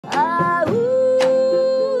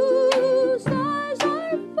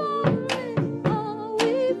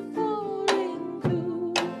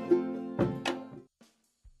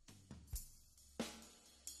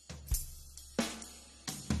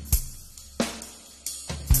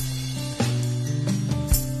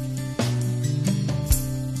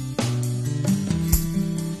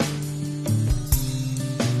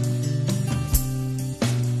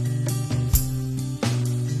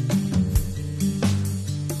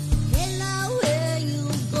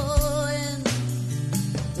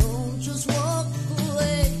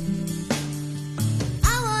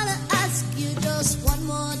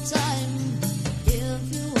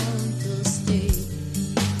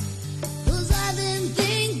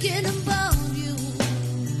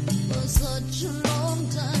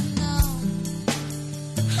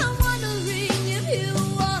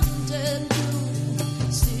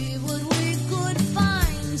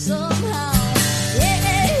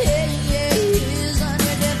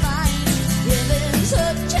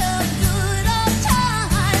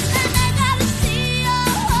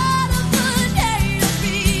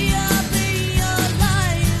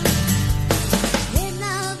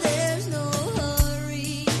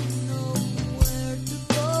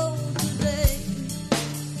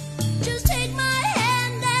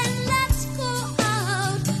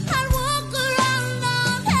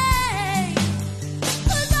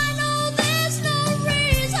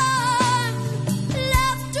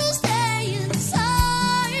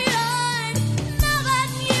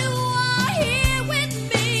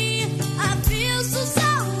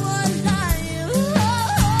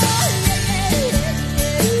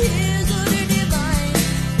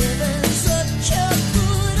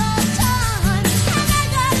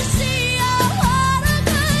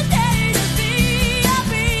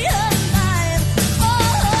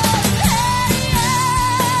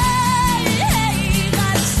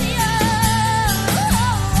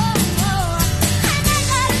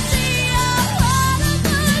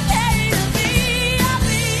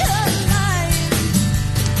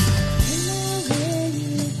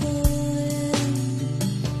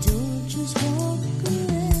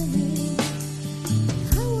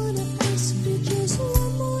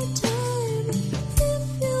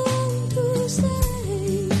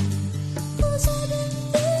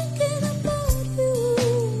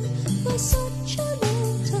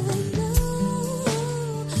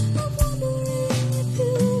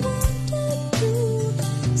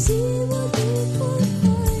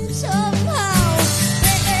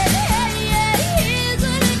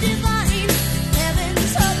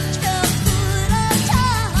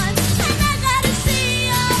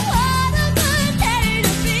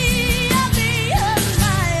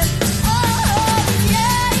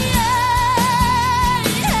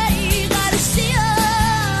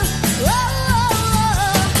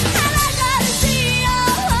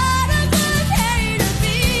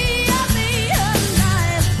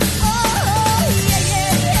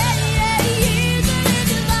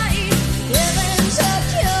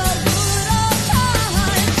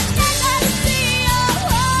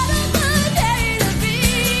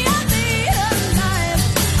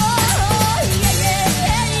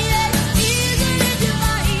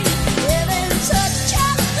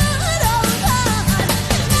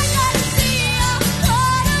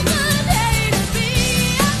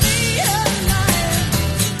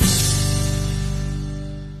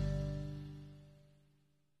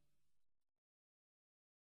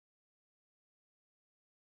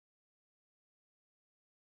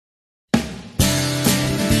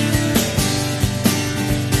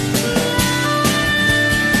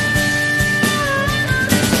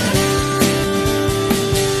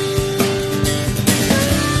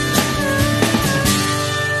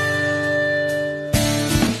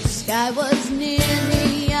I was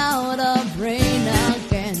nearly out of rain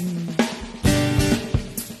again.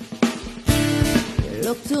 You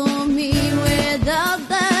looked to me without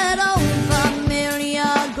that old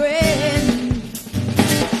familiar grin.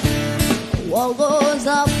 A wall goes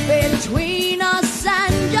up between us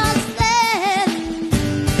and just then.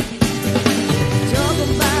 Talk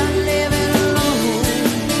about living alone.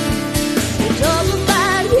 Talk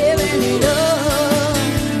about giving it up.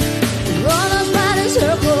 Run us by the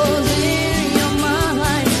circles in your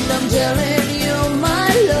mind. I'm telling you, my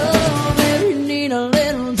love, if you need a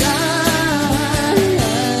little time,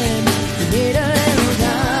 you need a little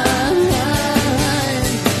time,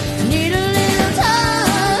 need a little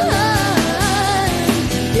time,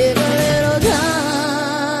 give a little time.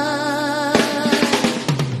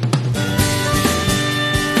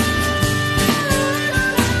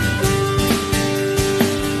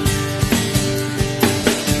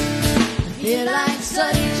 I feel like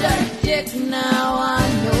such a dick now, I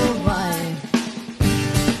know why.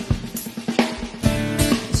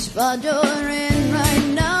 The spot you're in right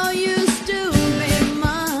now used to be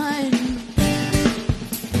mine.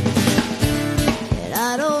 And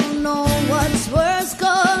I don't know what's worse,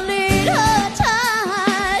 call it a tie.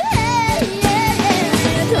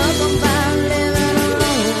 Talk about living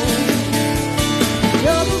alone.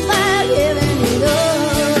 Talk about giving it up.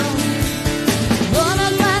 Run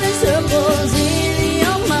us by the circles in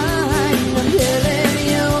your mind. I'm telling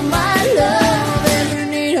you, my love, if you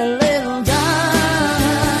need a little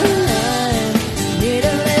time, need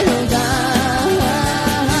a little time,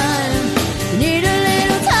 need a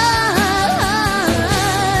little time,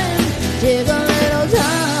 take a little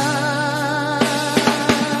time.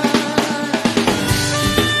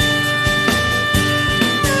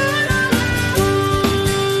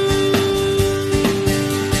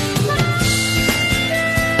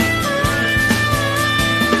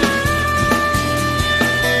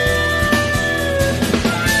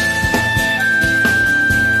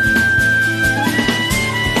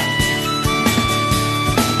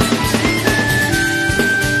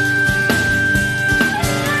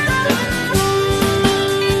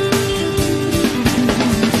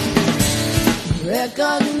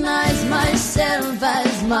 Recognize myself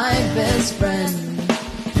as my best friend.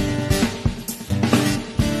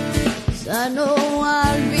 'Cause I know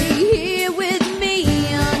I'll be here with me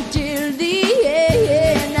until the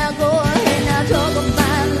end. Now go ahead, now talk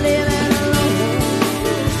about living alone.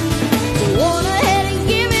 Go on ahead and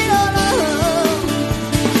give it all up.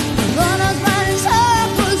 Run us by the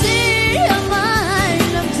circles in your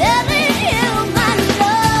mind. I'm telling you, my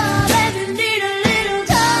love, if you need a little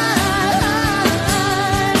time,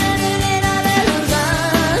 need a little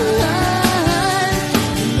time,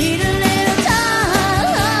 need a little time,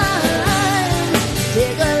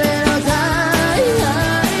 take a little time,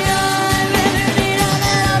 if you need a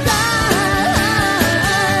little time,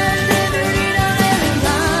 if you need a little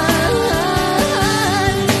time,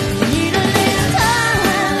 need a little time,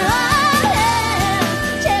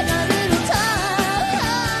 take a little time,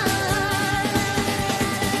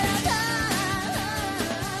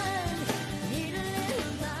 need a little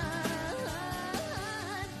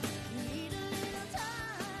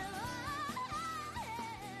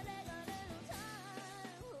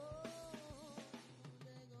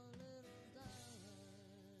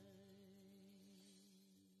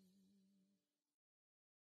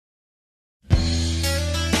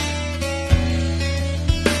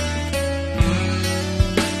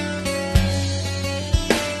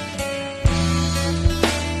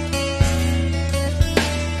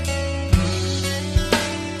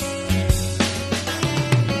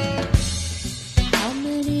How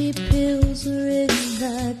many pills are in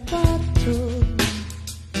that bottle?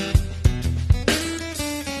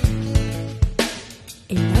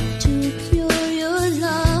 Enough to cure your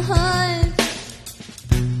life.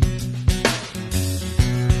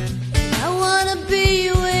 I wanna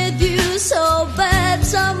be with you so bad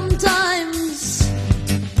sometimes.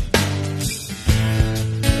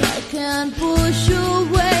 I can't push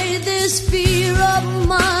away this fear of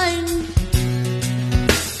mine.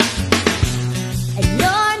 And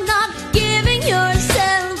you're not giving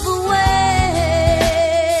yourself away.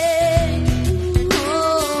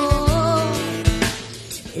 Oh,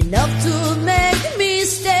 enough to make me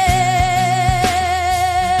stay.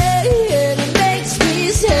 And it makes me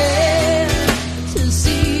sad to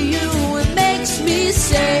see you. It makes me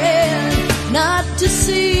sad not to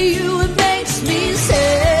see you. It makes me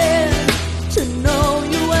sad to know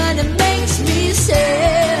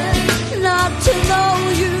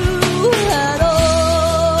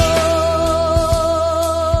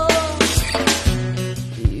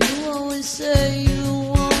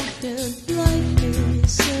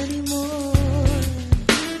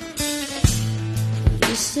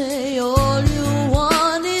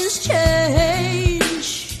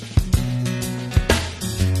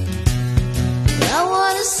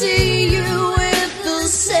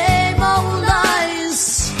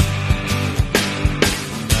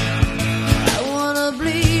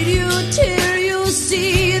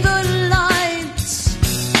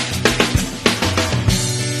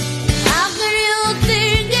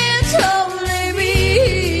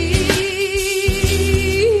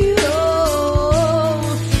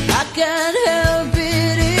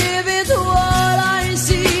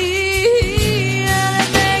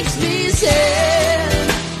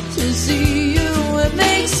it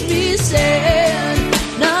makes me sad.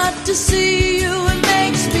 Not to see you, it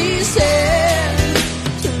makes me sad.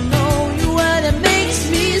 To know you, and it makes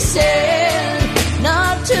me sad.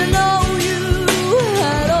 Not to know you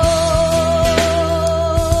at all.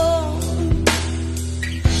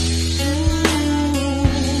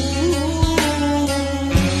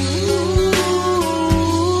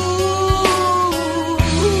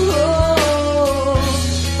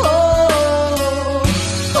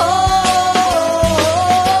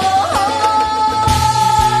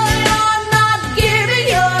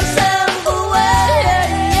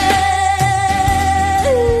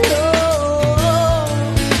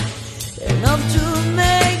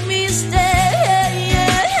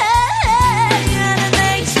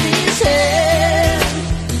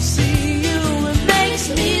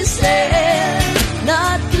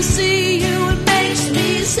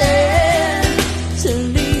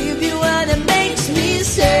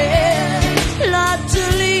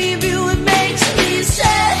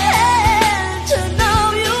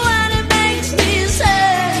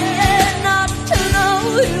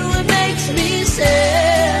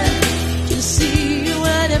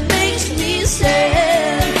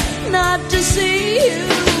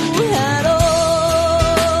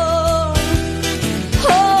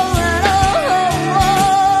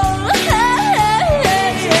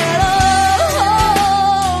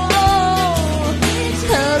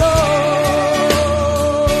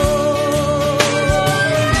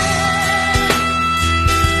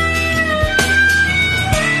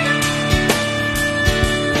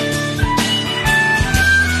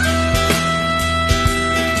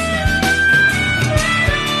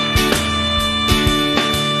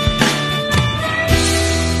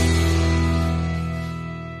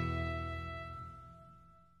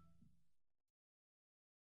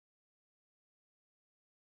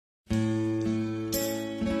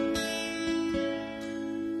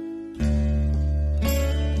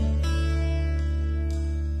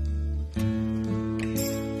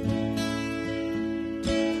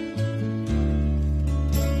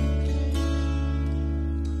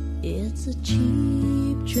 It's a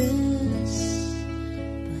cheap dress,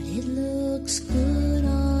 but it looks good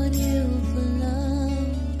on you for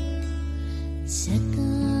love.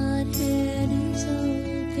 Second hand is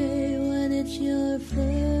okay when it's your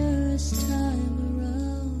first time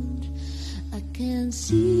around. I can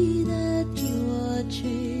see that you are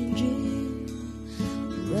changing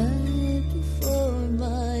right before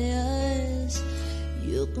my eyes.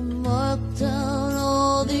 You can mark down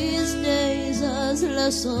all these days as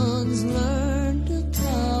lessons learned to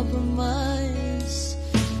compromise.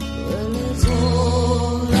 Well, it's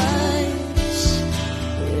alright,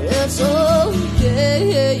 it's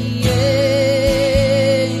okay,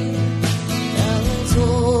 now it's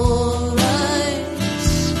alright,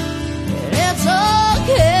 it's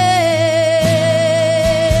okay,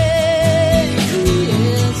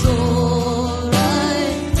 it's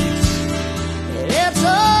alright, it's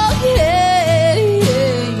okay,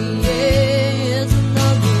 it's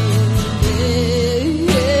another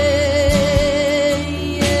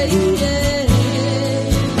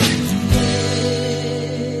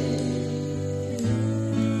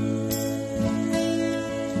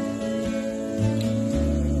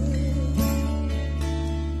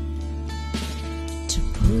to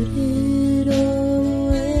put it all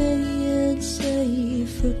away and say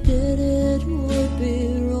forget it would be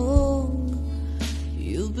wrong.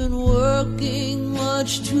 You've been working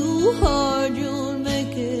much too hard, you'll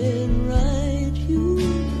make it right,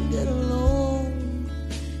 you'll get along.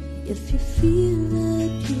 If you feel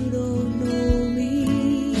that you don't know me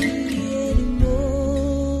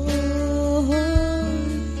anymore,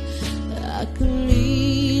 I can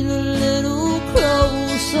lean a little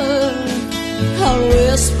closer, I'll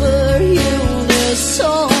whisper you this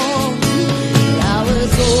song. Now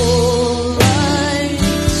it's alright,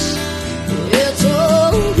 it's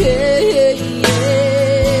okay,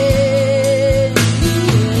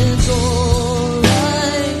 it's alright,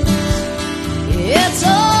 it's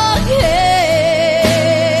okay,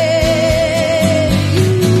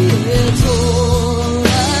 it's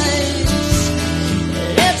alright,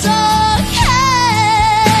 it's okay.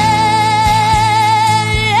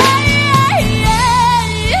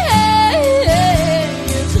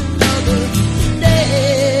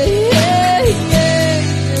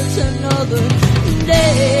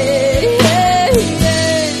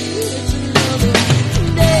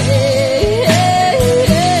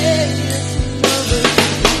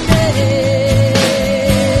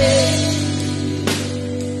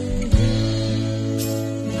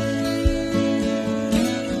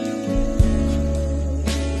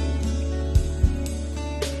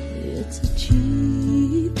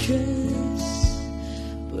 cheap dress,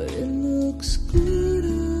 but it looks good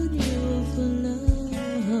on you for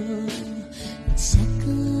now.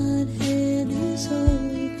 Second hand is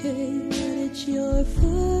okay when it's your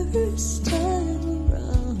first time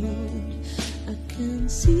around. I can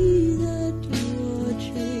see that you are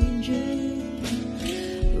changing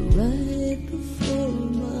right before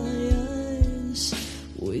my eyes.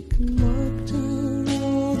 We can mark down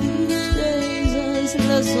all these days as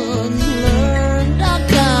lessons learned. I'll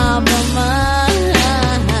compromise.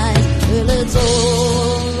 Well, it's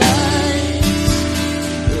alright.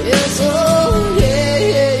 It's okay.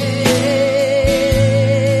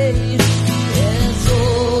 It's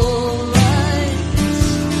alright.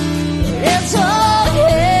 It's okay.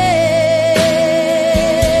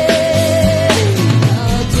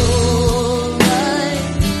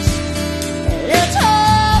 It's alright. It's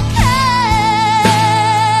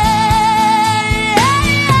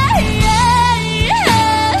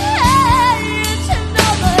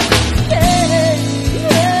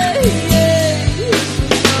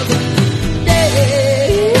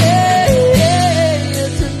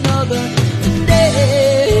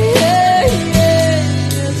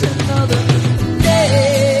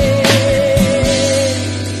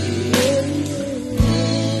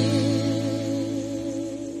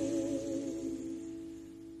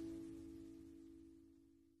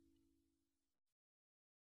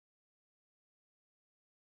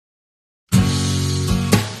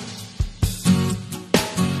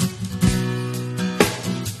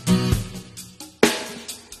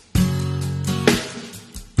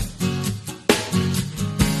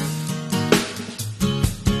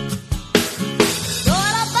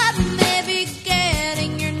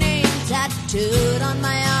tattooed on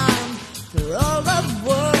my arm for all the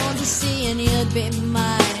world to see, and you'd be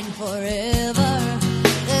mine forever.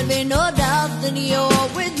 There'd be no doubt that you're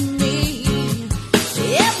with me.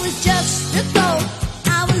 It was just a thought,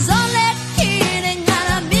 I was only kidding. Got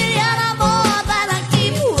a million or more that I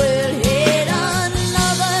keep well hidden.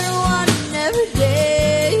 Another one every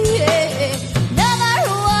day, another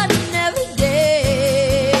one every day.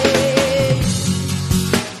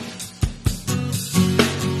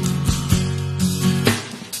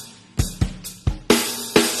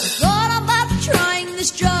 Thought about trying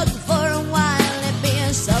this drug for a while, it being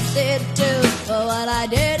a substitute for what I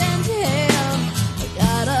didn't have. I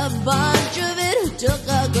got a bunch of it, took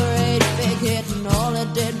a great big hit, and all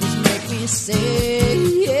it did was make me sick.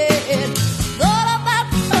 Thought about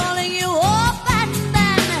calling you off and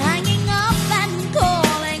then hanging up and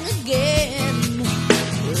calling again,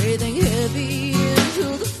 breathing heavy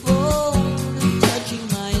into the phone and touching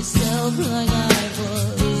myself like I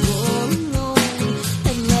was all alone,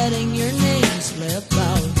 and letting your name slip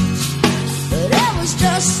out. But it was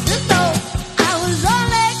just a thought, I was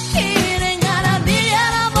only kidding. Got a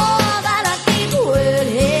million or more that I keep well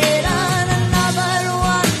hidden. Another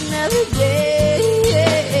one every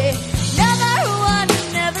day.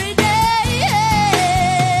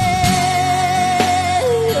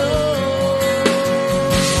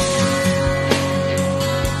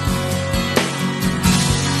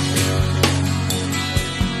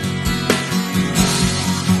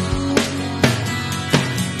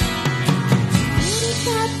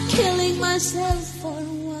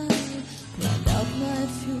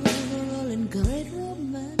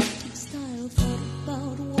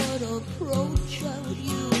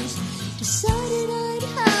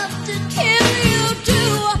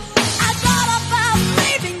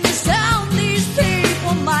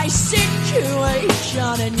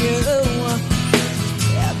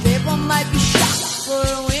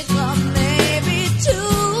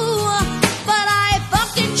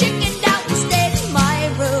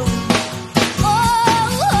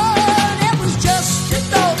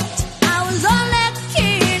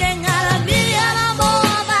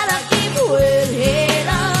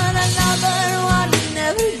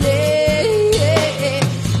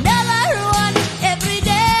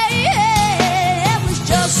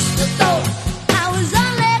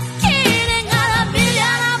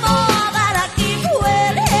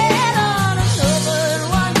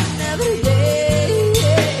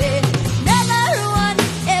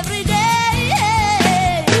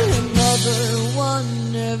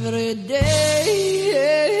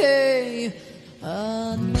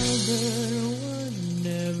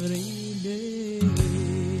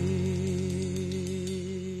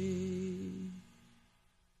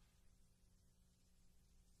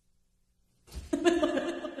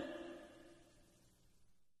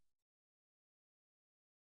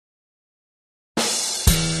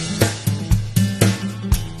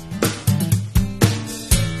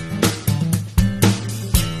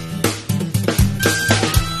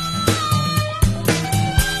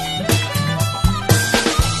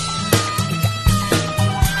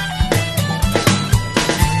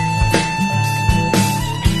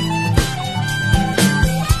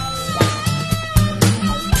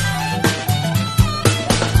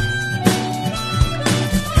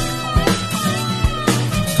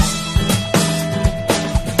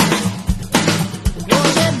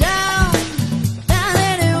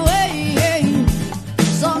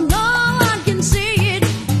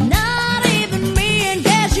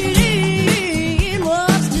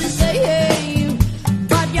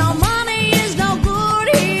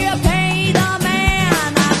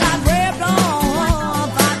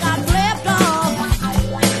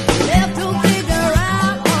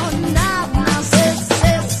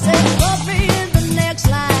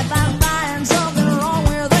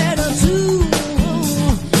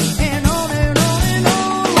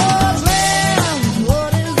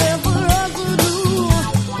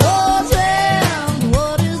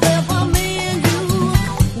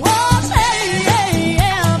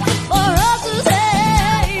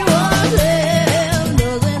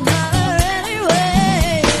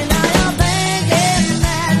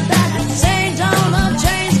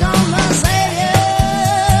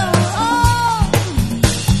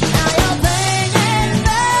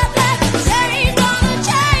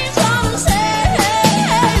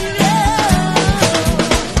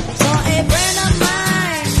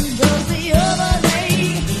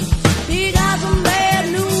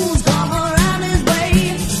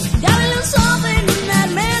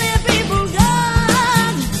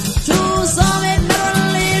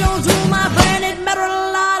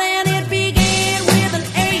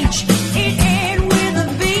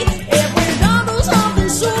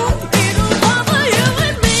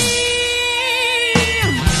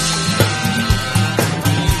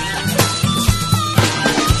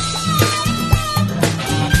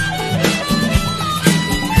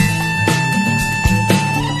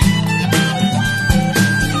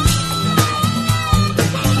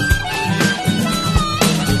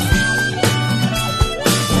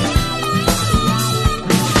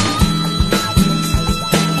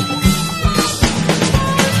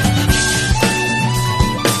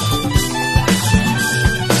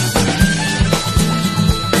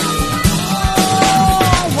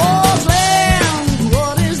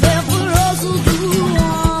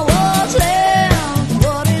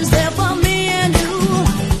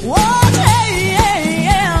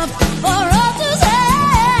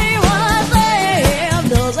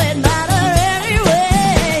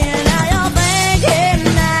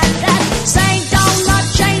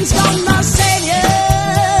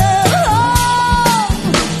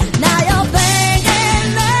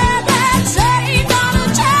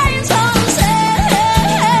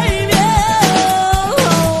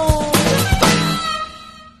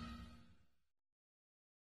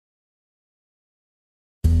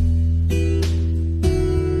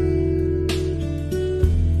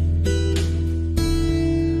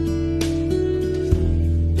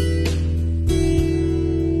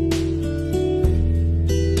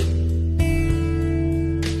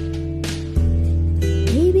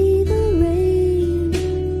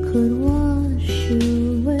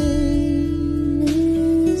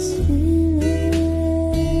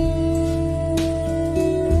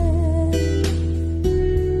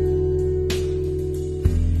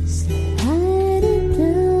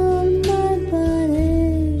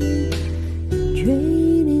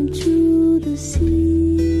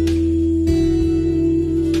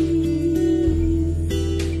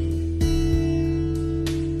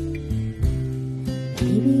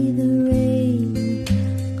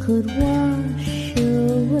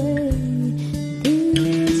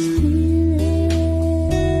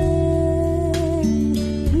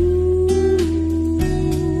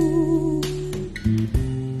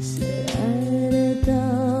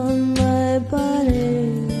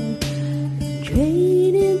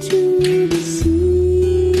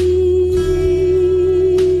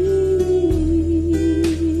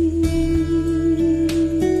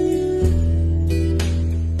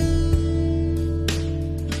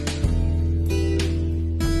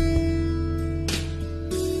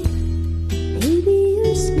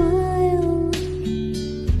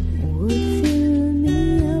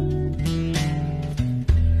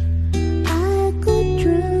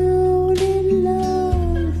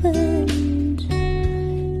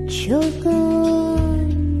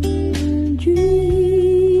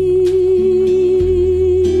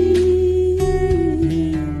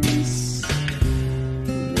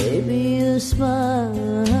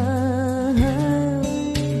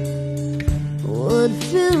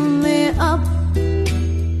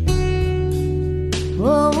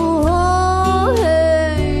 Oh,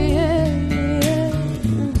 hey, hey,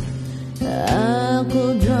 I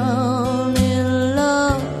could drown in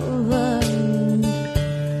love and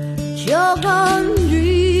choke on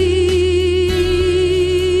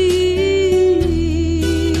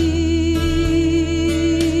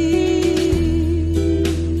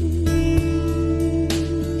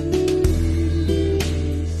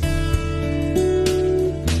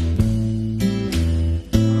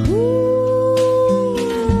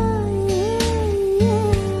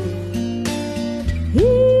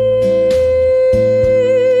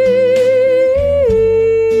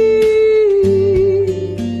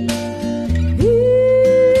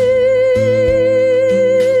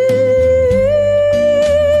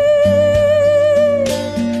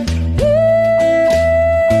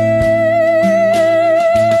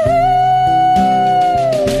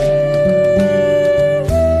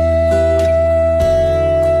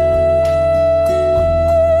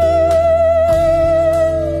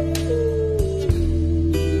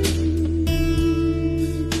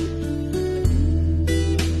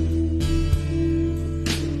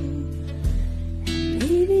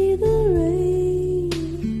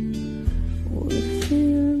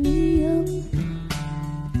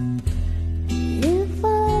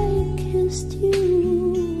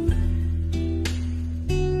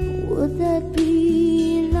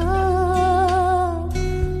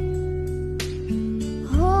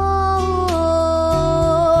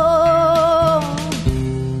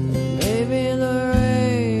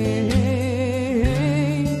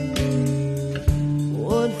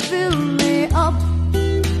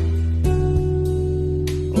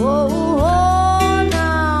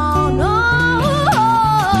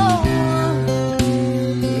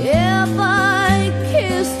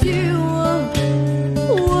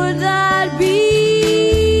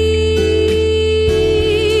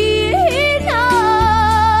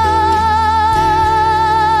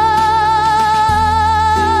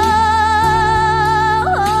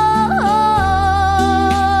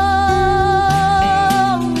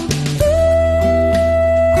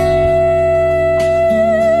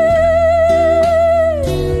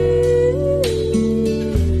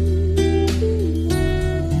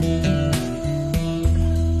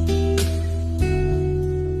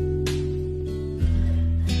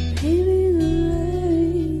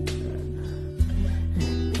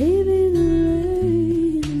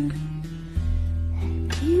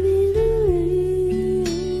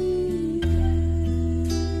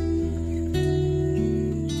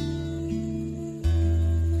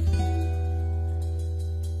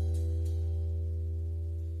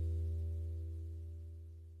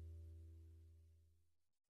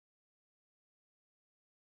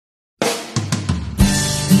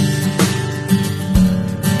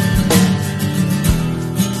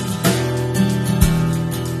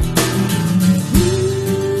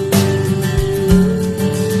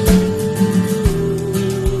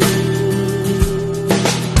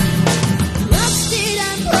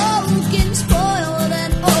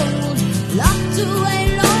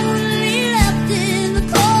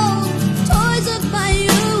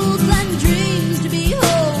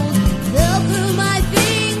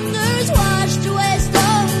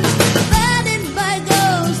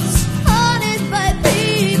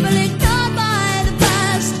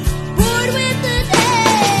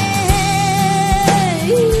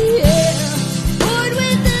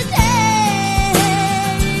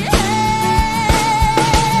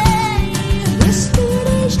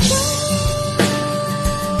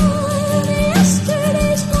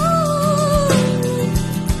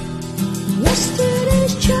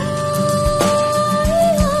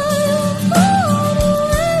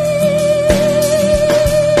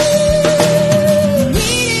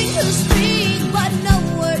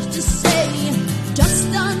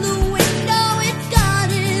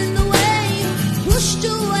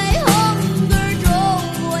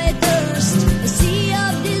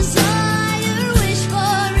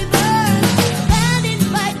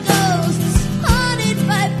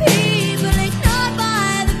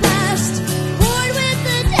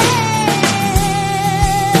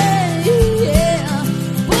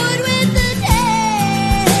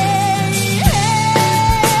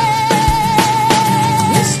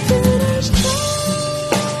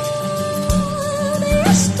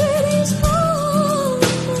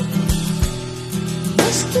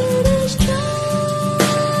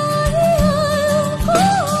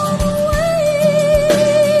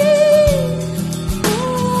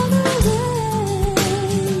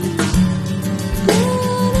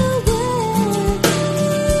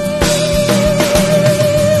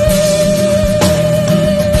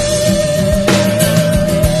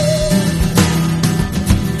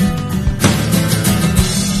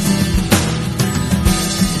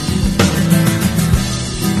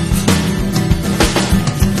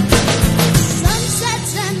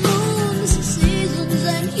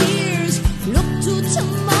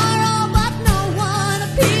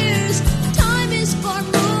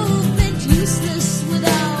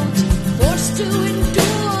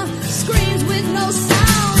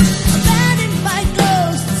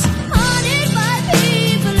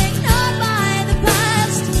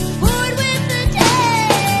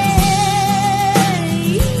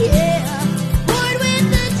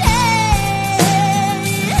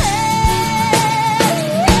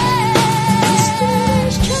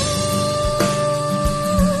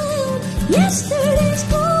Yesterday's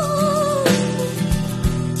gone.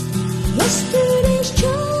 Yesterday's joy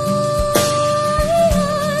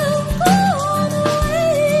gone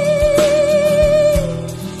away.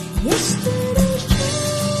 Yesterday's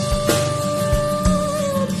child.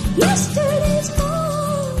 Yesterday's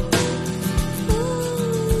gone.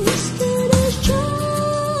 Oh, yesterday's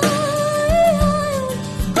child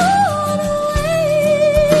gone away.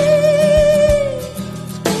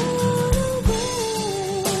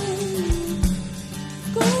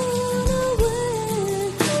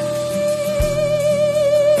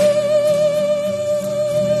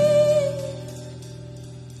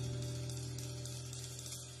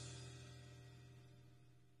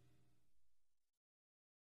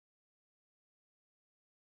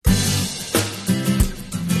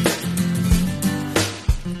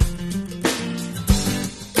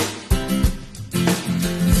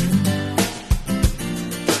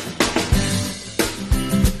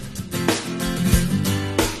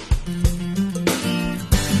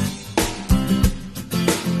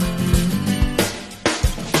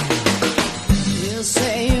 You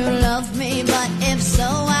say you love me, but if so,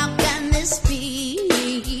 how can this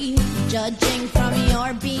be? Judging from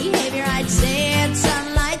your behavior, I'd say it's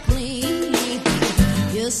unlikely.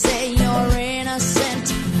 You say you're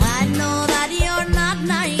innocent, I know that you're not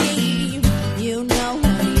naive. You know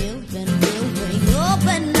what you've been doing.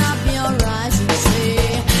 Open up your eyes and see.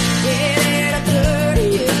 Did it occur to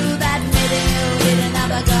you that maybe you didn't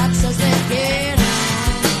have the guts to stick it out?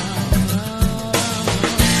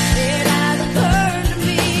 It has occurred to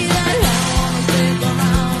me that I wanna stick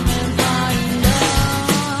around and find out.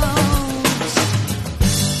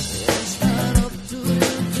 It's not up to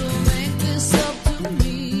you to make this up to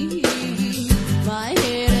me. My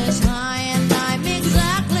head is high and I'm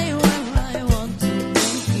exactly where I want to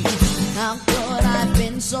be. How could I've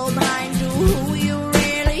been so blind to who you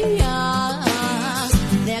really are?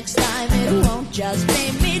 Next time it won't just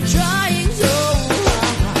be me trying so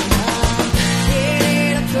hard. Did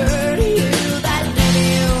it occur to you that maybe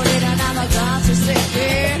you didn't have the guts to stick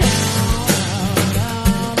it out?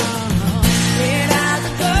 It has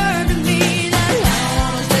occurred to me that I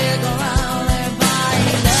wanna stick around and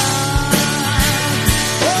find out.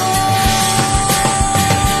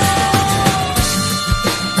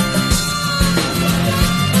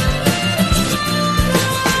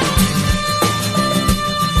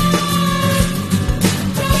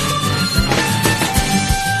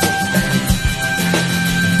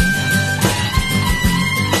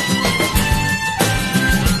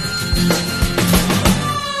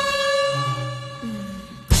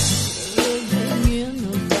 Living in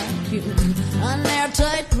a vacuum, an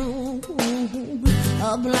airtight room,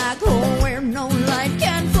 a black hole where no light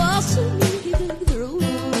can possibly get through.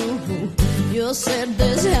 You said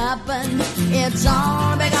this happened, it's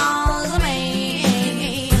all because of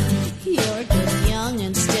me. You're just young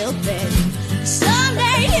and stupid.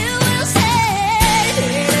 Someday you will say,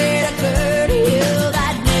 did it occur to you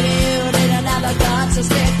that maybe you didn't have the guts to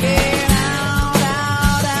stick it out,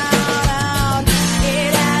 out, out, out?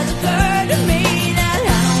 It has occurred to me that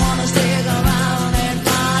I don't wanna stick around and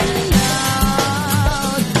find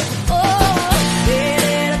out. Oh, did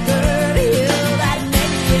it occur to you that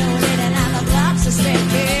maybe you didn't have the guts to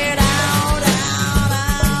stick it out, out, out?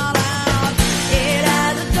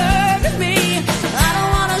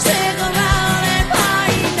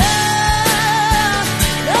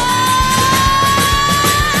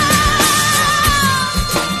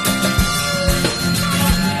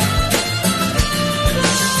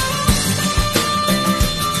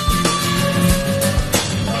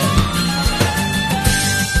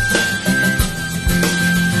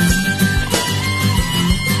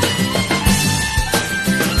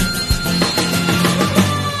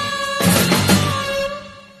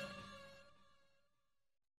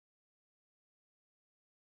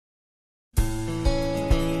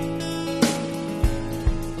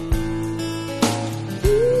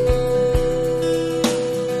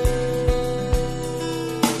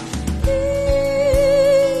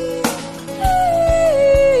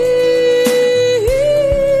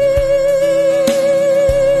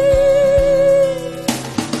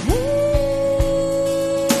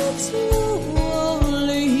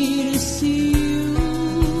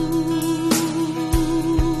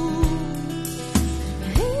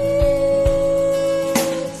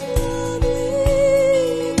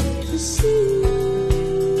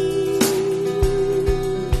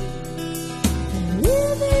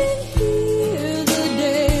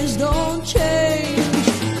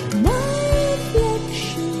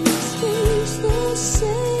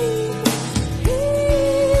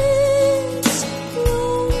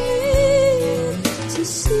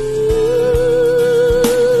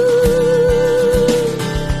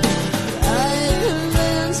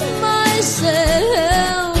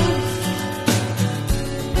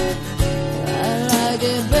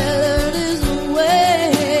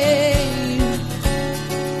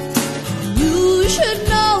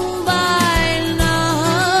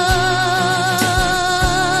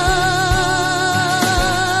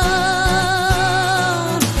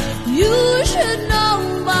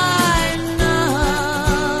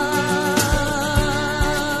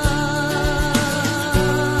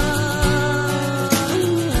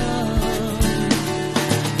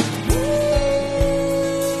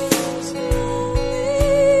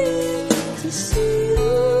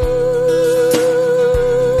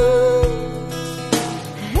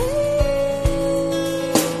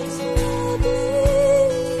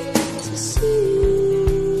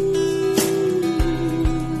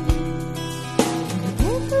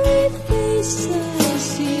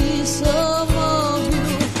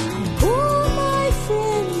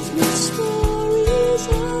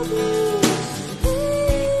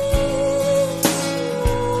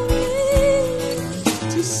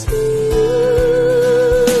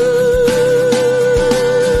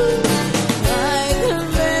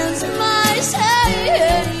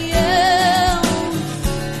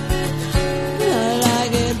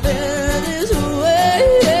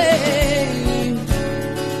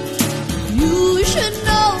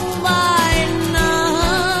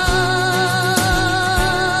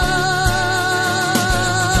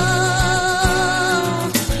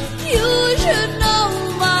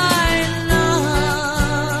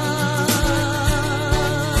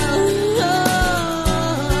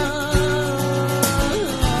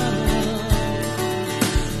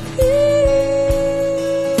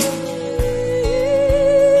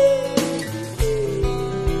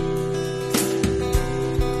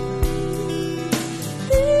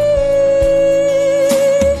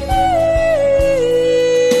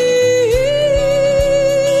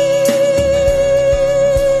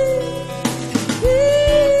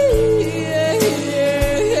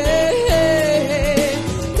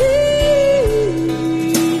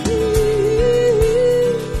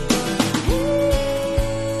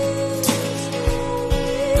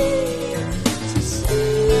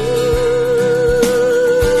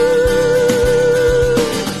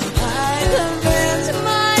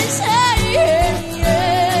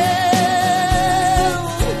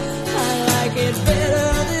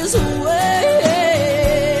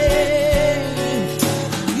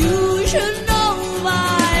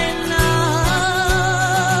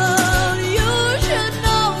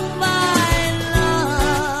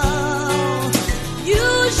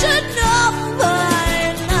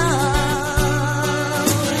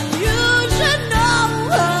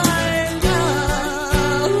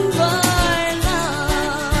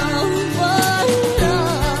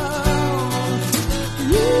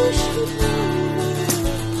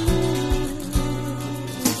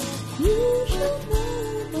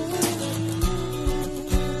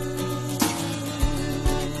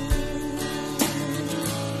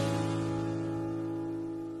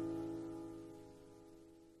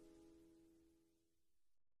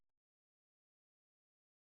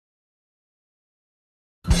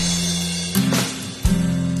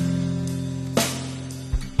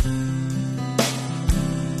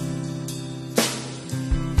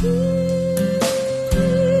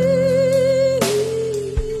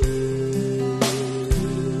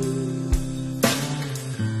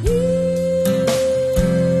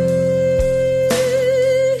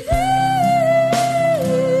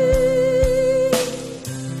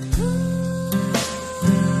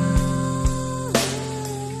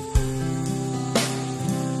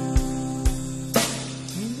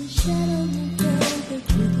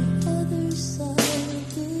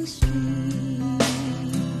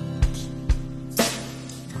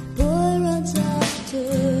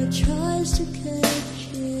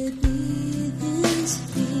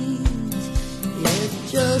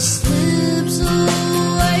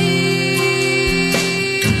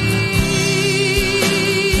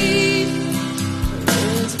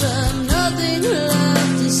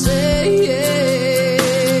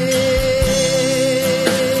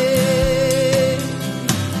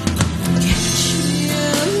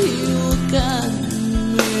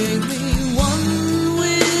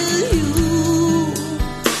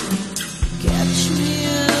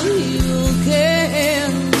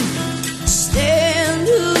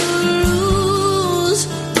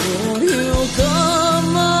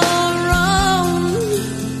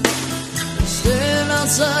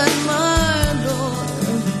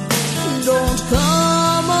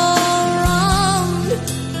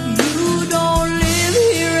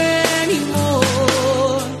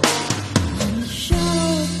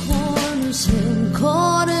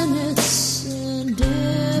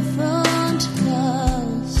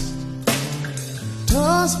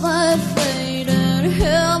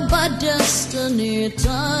 destiny.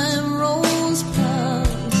 Time rolls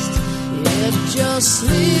past, it just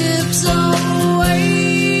slips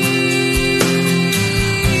away.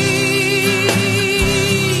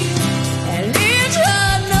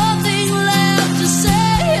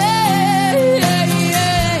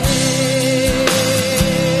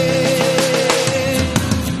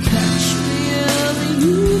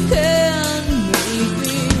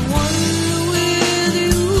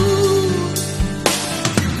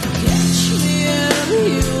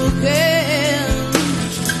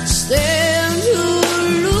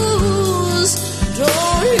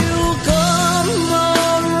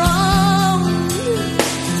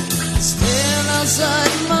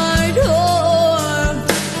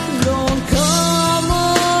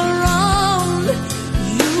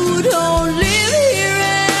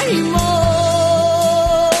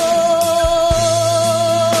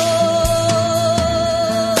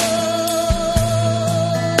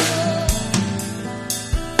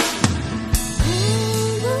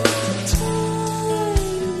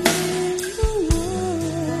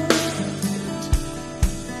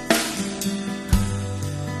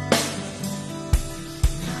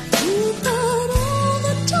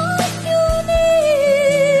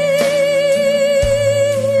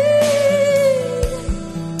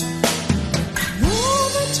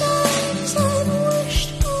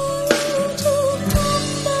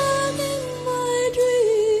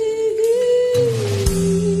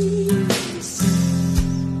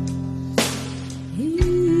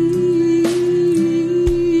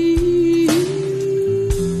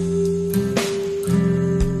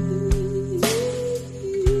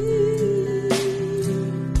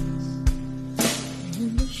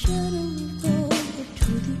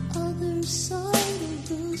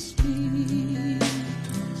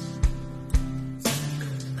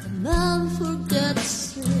 Man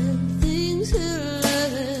forgets things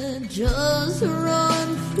he just wrong.